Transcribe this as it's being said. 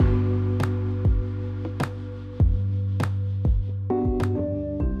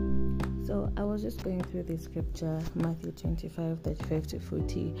just going through the scripture, Matthew 25:35 to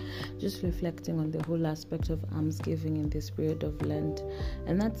 40, just reflecting on the whole aspect of almsgiving in this period of Lent.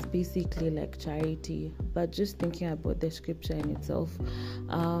 And that's basically like charity, but just thinking about the scripture in itself.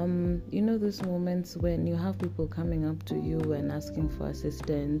 Those moments when you have people coming up to you and asking for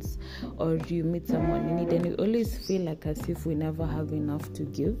assistance, or you meet someone in need, and you always feel like as if we never have enough to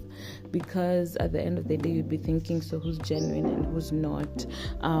give, because at the end of the day, you'd be thinking, so who's genuine and who's not?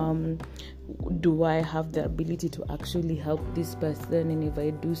 Do I have the ability to actually help this person? And if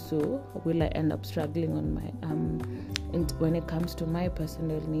I do so, will I end up struggling on my when it comes to my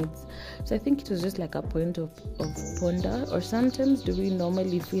personal needs? So I think it was just like a point of ponder. Or sometimes do we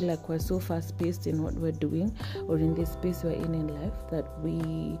normally feel like we're so fast paced in what we're doing, or in this space we're in life, that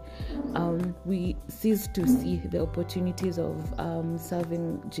we cease to see the opportunities of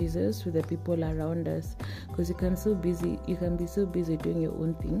serving Jesus with the people around us, because you can be so busy doing your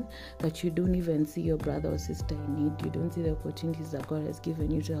own thing that you don't even see your brother or sister in need. You don't see the opportunities that God has given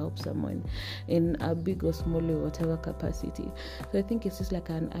you to help someone in a big or small or whatever capacity. So I think it's just like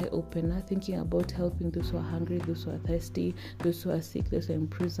an eye-opener, thinking about helping those who are hungry, those who are thirsty, those who are sick, those who are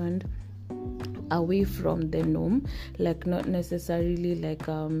imprisoned, away from the norm, like not necessarily like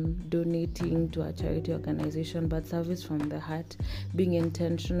donating to a charity organization, but service from the heart, being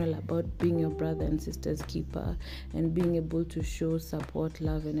intentional about being your brother and sister's keeper, and being able to show support,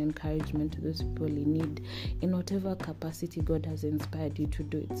 love, and encouragement to those people in need in whatever capacity God has inspired you to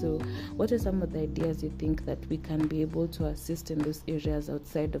do it. So what are some of the ideas you think that we can be able to assist in those areas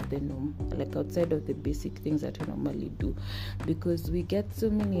outside of the norm, like outside of the basic things that we normally do? Because we get so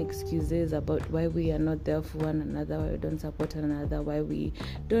many excuses about why we are not there for one another, why we don't support one another, why we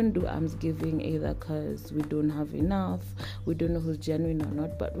don't do almsgiving, either because we don't have enough, we don't know who's genuine or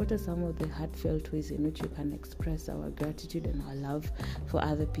not. But what are some of the heartfelt ways in which you can express our gratitude and our love for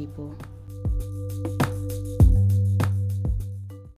other people?